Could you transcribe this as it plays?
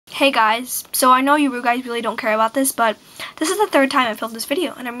Hey guys, so I know you guys really don't care about this, but this is the third time I filmed this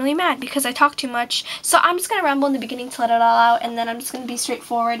video, and I'm really mad because I talk too much. So I'm just going to ramble in the beginning to let it all out, and then I'm just going to be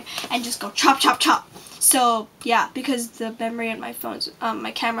straightforward and just go chop, chop, chop. So yeah, because the memory on my phone's, my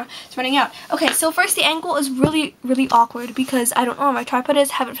camera is running out. Okay, so first the angle is really, really awkward because I don't know where my tripod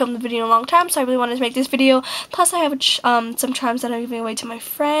is. Haven't filmed the video in a long time, so I really wanted to make this video. Plus I have some charms that I'm giving away to my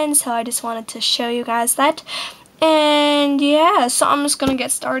friends, so I just wanted to show you guys that. And yeah, so I'm just gonna get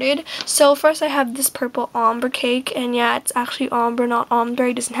started. So first I have this purple ombre cake, and yeah, it's actually ombre, not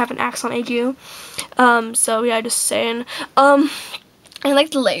ombre. It doesn't have an accent like you. So yeah, just saying. I like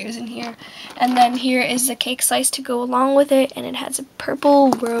the layers in here. And then here is the cake slice to go along with it, and it has a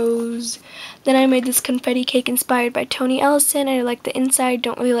purple rose. Then I made this confetti cake inspired by Tony Ellison. I like the inside,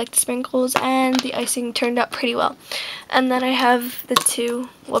 don't really like the sprinkles, and the icing turned out pretty well. And then I have the two,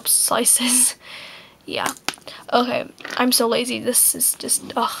 slices. Yeah. Okay, I'm so lazy. This is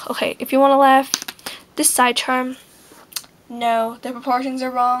just, okay. If you want to laugh, this side charm, no, the proportions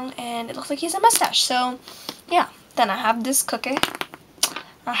are wrong, and it looks like he has a mustache. So, yeah. Then I have this cookie.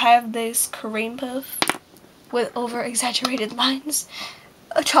 I have this cream puff with over-exaggerated lines,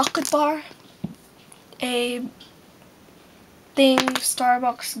 a chocolate bar, a thing,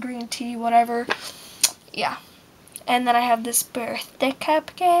 Starbucks green tea, whatever. Yeah. And then I have this birthday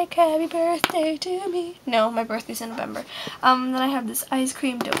cupcake, happy birthday to me. No, my birthday's in November. Then I have this ice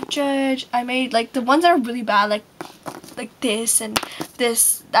cream, don't judge. I made, like, the ones that are really bad, like this and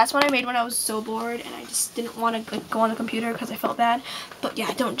this. That's what I made when I was so bored, and I just didn't want to, like, go on the computer because I felt bad. But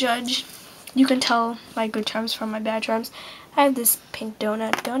yeah, don't judge. You can tell my good charms from my bad charms. I have this pink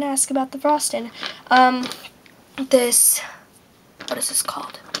donut. Don't ask about the frosting. This, what is this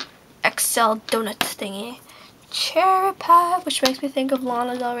called? XL donut thingy. Cherry pie, which makes me think of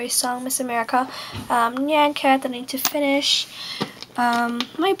Lana Del Rey's song Miss America. Nyan Cat that I need to finish.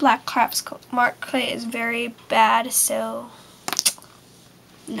 My black crafts mark clay is very bad, so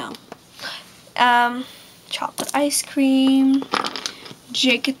no. Chocolate ice cream,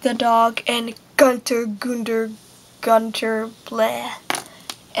 Jake the dog, and Gunter bleh.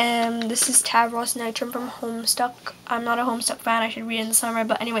 This is Tavros Nitrum from Homestuck. I'm not a Homestuck fan, I should read it in the summer,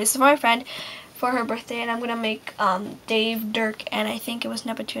 but anyways, this is for my friend for her birthday, and I'm gonna make Dave, Dirk, and I think it was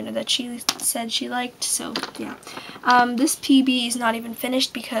Neptuna that she said she liked, so yeah. This PB is not even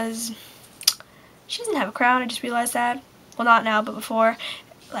finished because she doesn't have a crown. I just realized that. Well, not now, but before,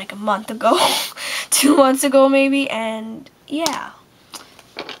 like a month ago, 2 months ago maybe, and yeah.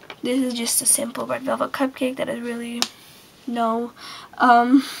 This is just a simple red velvet cupcake that is really, no,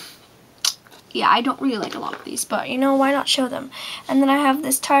 yeah, I don't really like a lot of these, but you know, why not show them? And then I have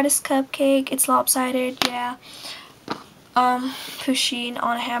this TARDIS cupcake. It's lopsided, yeah. Poutine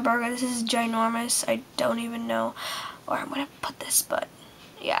on a hamburger. This is ginormous. I don't even know where I'm gonna put this, but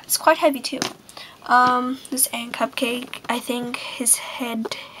yeah, it's quite heavy too. This Anne cupcake. I think his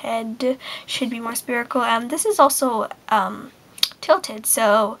head should be more spherical. This is also tilted,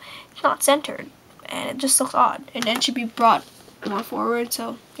 so it's not centered, and it just looks odd. And it should be brought more forward,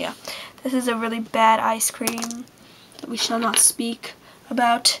 so yeah. This is a really bad ice cream that we shall not speak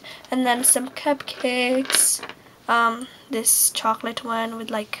about. And then some cupcakes. This chocolate one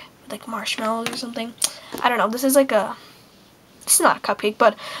with like marshmallows or something. I don't know. This is like a, this is not a cupcake,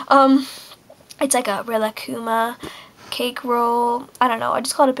 but it's like a Rilakkuma cake roll. I don't know. I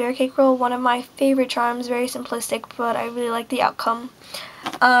just call it a bear cake roll. One of my favorite charms. Very simplistic, but I really like the outcome.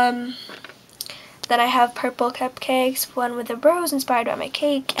 Then I have purple cupcakes, one with a rose inspired by my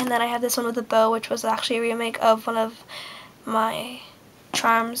cake, and then I have this one with a bow, which was actually a remake of one of my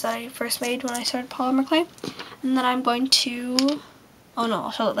charms that I first made when I started polymer clay. And then I'm going to, oh no,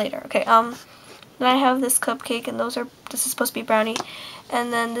 I'll show it later. Okay, then I have this cupcake, and this is supposed to be brownie.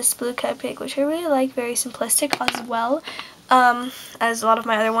 And then this blue cupcake, which I really like, very simplistic as well, as a lot of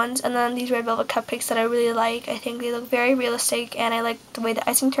my other ones. And then these red velvet cupcakes that I really like. I think they look very realistic, and I like the way the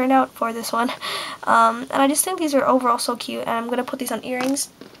icing turned out for this one. And I just think these are overall so cute, and I'm going to put these on earrings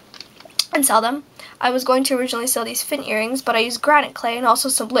and sell them. I was going to originally sell these fin earrings, but I used granite clay and also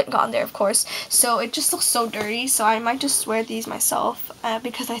some lint on there, of course. So it just looks so dirty, so I might just wear these myself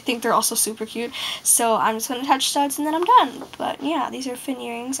because I think they're also super cute. So I'm just going to attach studs and then I'm done. But yeah, these are fin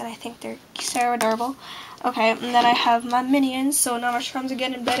earrings, and I think they're so adorable. Okay, and then I have my minions, so now my charms are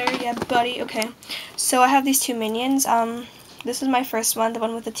getting better. Yeah, buddy. Okay, so I have these two minions. This is my first one, the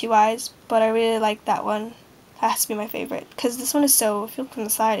one with the two eyes, but I really like that one. That has to be my favorite, because this one is so, if you look from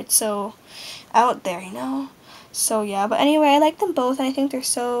the side, it's so out there, you know? So yeah, but anyway, I like them both, and I think they're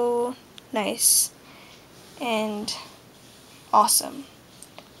so nice and awesome.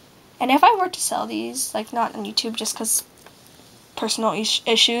 And if I were to sell these, like not on YouTube just because personal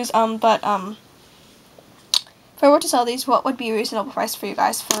issues. But if I were to sell these, what would be a reasonable price for you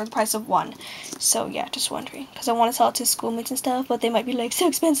guys for the price of one? So yeah, just wondering, because I want to sell it to schoolmates and stuff, but they might be like so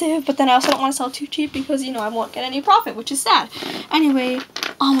expensive. But then I also don't want to sell it too cheap because, you know, I won't get any profit, which is sad. Anyway,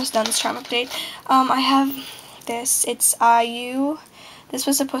 almost done this charm update. I have this. It's IU. This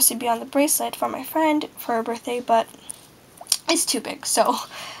was supposed to be on the bracelet for my friend for her birthday, but it's too big, so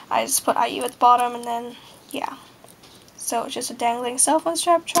I just put IU at the bottom, and then yeah. So it's just a dangling cell phone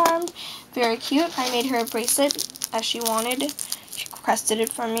strap charm. Very cute. I made her a bracelet as she wanted. She requested it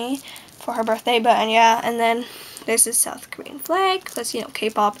for me for her birthday, but and yeah, and then there's this South Korean flag, because, you know,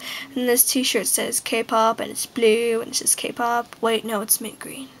 K-pop. And this t-shirt says K-pop, and it's blue, and it says K-pop. Wait, no, it's mint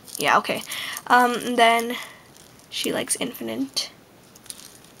green. Yeah, okay. And then she likes Infinite.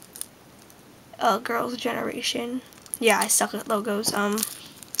 Girls' Generation. Yeah, I suck at logos.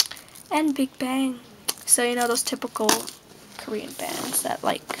 And Big Bang. So, you know, those typical Korean bands that,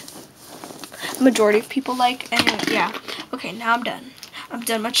 like, majority of people like. Anyway, yeah. Okay, now I'm done. I'm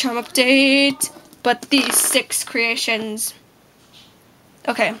done my charm update. But these 6 creations.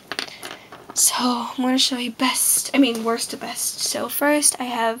 Okay. So, I'm going to show you worst to best. So, first, I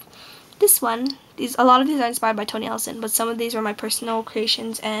have this one. A lot of these are inspired by Tony Ellison, but some of these are my personal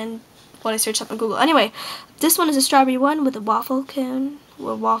creations and what I searched up on Google. Anyway, this one is a strawberry one with a waffle cone,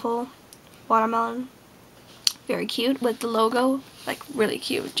 or waffle watermelon. Very cute with the logo, like really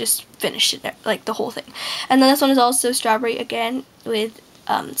cute. Just finished it, like the whole thing. And then this one is also strawberry again with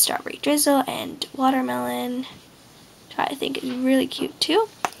strawberry drizzle and watermelon, which I think is really cute too.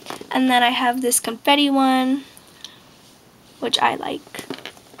 And then I have this confetti one, which I like.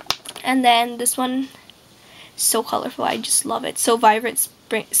 And then this one, so colorful, I just love it. So vibrant,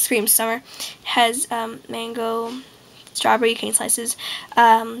 screams summer. Has mango, strawberry cane slices,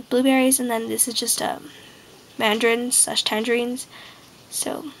 blueberries, and then this is just mandarins / tangerines.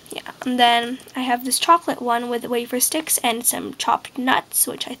 So yeah, and then I have this chocolate one with wafer sticks and some chopped nuts,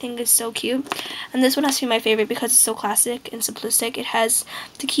 which I think is so cute. And this one has to be my favorite because it's so classic and simplistic. It has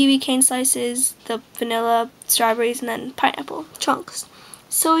the kiwi cane slices, the vanilla, strawberries, and then pineapple chunks.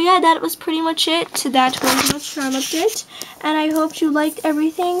 So yeah, that was pretty much it. That was my charm update, and I hope you liked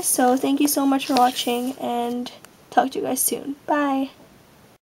everything. So thank you so much for watching, and talk to you guys soon. Bye.